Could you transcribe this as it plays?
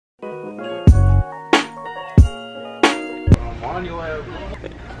on your ass.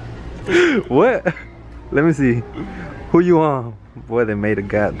 What? Let me see. Who you on? Boy, they made a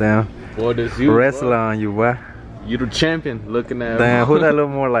goddamn Boy, this you, wrestler bro. on you, boy. You the champion looking at. Damn, who that look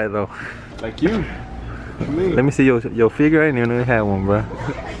more like though? Like you. Me. Let me see your figure. I didn't even know you had one, bro.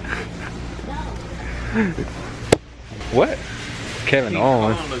 What? Kevin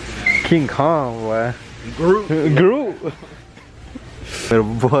Owens. King Kong, boy. Groot. Groot.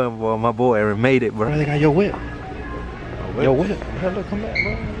 boy, my boy Aaron made it, bro. They got your whip. Your whip. Bro, look, come back,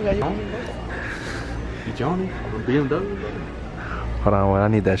 bro. You got your whip. You Johnny? BMW? Hold on, I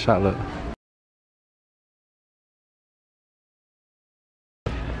need that shot, look.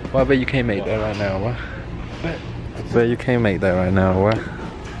 Well, I bet you can't make that right now, boy. I bet you can't make that right now, boy.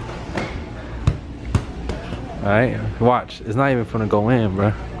 Alright, watch. It's not even gonna go in,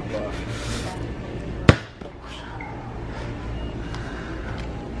 bro.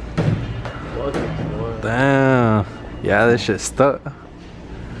 Damn. Yeah, this shit stuck.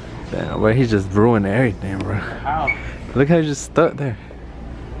 Damn, bro, he just ruined everything, bro. How? Look how he just stuck there.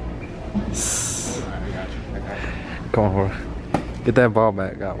 Come on, bro. Get that ball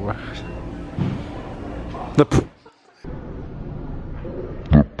back out, bro.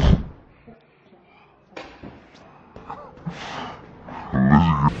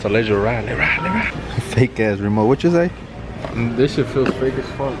 So let you ride, let ride. Fake ass remote. What you say? This shit feels fake as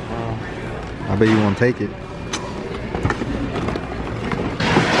fuck, bro. I bet you won't take it.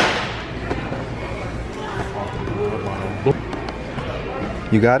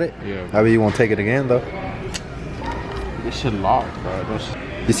 You got it? Yeah. I bet you won't take it again though. This shit locked, bro.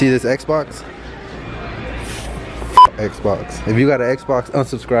 You see this Xbox? Xbox. If you got an Xbox,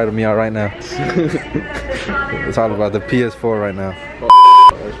 unsubscribe to me out right now. It's all about the PS4 right now.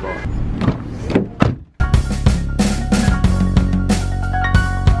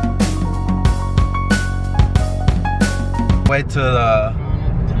 Way to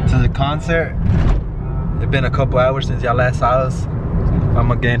the concert. It's been a couple hours since y'all last saw us. I'm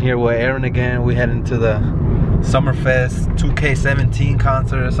again here with Aaron again. We heading to the Summerfest 2K17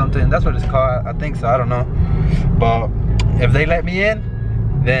 concert or something. That's what it's called. I think so. I don't know. But if they let me in,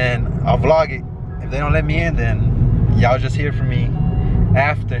 then I'll vlog it. If they don't let me in, then y'all just hear from me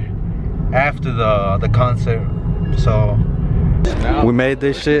after the concert. So we made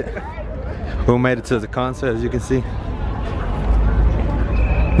this shit. We made it to the concert, as you can see.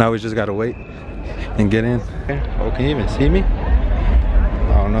 Now we just gotta wait and get in. Oh, can you even see me?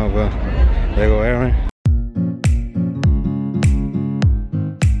 I don't know, but there go Aaron.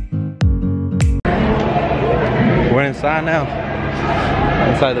 We're inside now.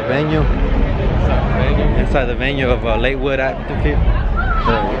 Inside the venue. Inside the venue of Lakewood Active.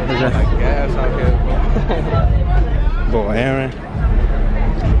 Boy, Aaron.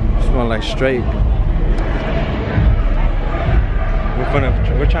 Smell like straight.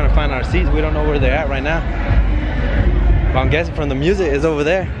 We're trying to find our seats. We don't know where they're at right now. But I'm guessing from the music it's over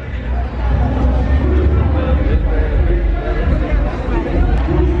there.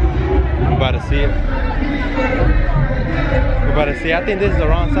 I'm about to see it. We're about to see. I think this is the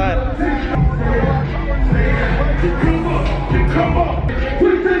wrong side.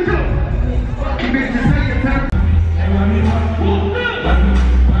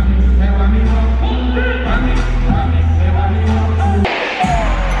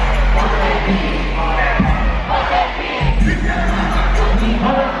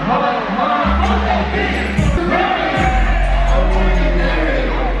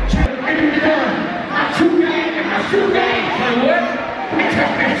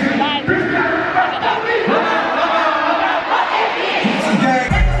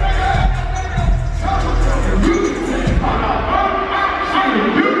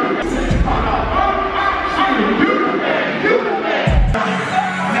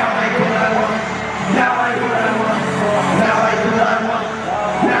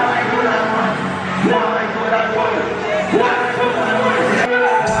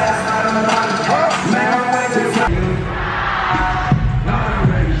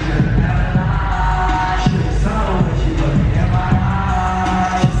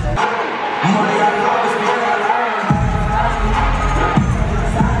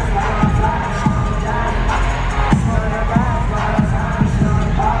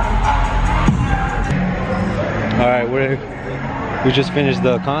 We just finished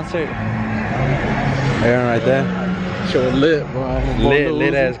the concert. Aaron right there. Sure lit, bro.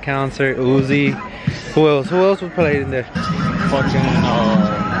 Lit ass concert. Uzi. Who else? Who else was playing in there? Fucking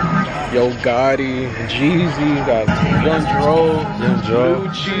Yo Gotti, Jeezy, got Young Dro, Blue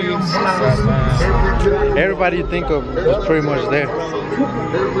Cheese. Everybody you think of is pretty much there.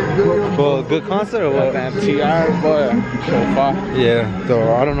 For a good concert or what? And T.I. boy, so far. Yeah,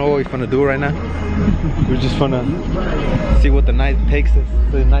 so I don't know what we're gonna do right now. We're just gonna see what the night takes us.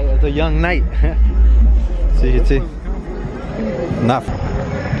 It's a young night. See. Not.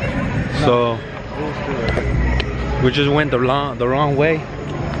 So we just went the wrong way,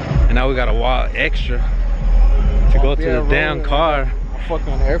 and now we gotta walk extra to go to the damn car.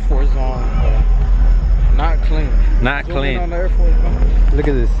 Fucking Air Force on. Not clean. Not clean. On the Air Force on. Look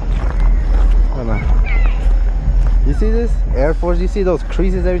at this. Hold on. You see this? Air Force, you see those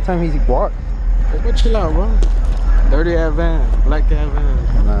creases every time he walks? Hey, chill out, bro. Dirty Advan, black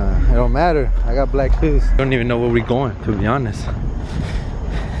Advan. Nah, it don't matter. I got black shoes. I don't even know where we're going, to be honest.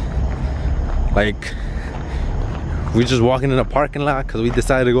 Like, we just walking in a parking lot because we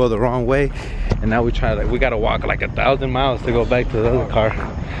decided to go the wrong way, and now we gotta walk like 1,000 miles to go back to the other car.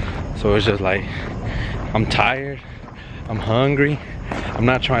 So it's just like, I'm tired, I'm hungry, I'm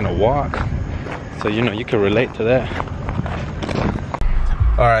not trying to walk. So you know, you can relate to that.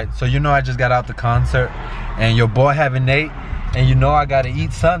 All right, so you know I just got out the concert and your boy haven't ate, and you know I gotta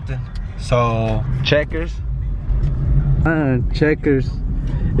eat something. So Checkers. Checkers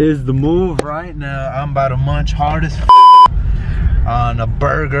is the move right now. I'm about to munch hard as on a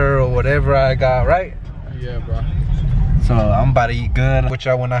burger or whatever I got, right? Yeah, bro. So I'm about to eat good with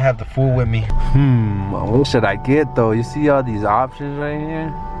y'all when I have the food with me. What should I get though? You see all these options right here?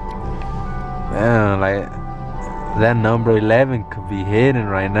 Man, like that number 11 could be hidden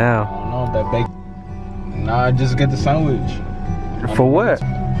right now. I don't know, that bacon. Nah, just get the sandwich. For what?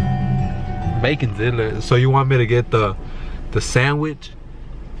 Bacon's in there. So you want me to get the sandwich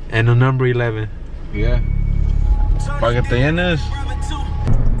and the number 11? Yeah. Pagatenas.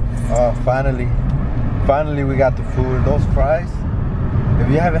 Finally we got the food. Those fries, if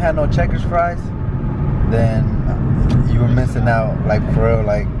you haven't had no Checkers fries, then you were missing out. Like for real,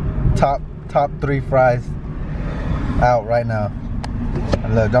 like top 3 fries out right now.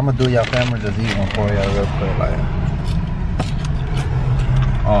 And look, I'm gonna do y'all camera, just eat one for y'all real quick. Like,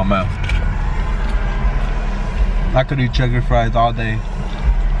 oh man, I could eat Checkers fries all day,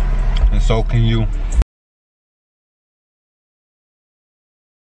 and so can you.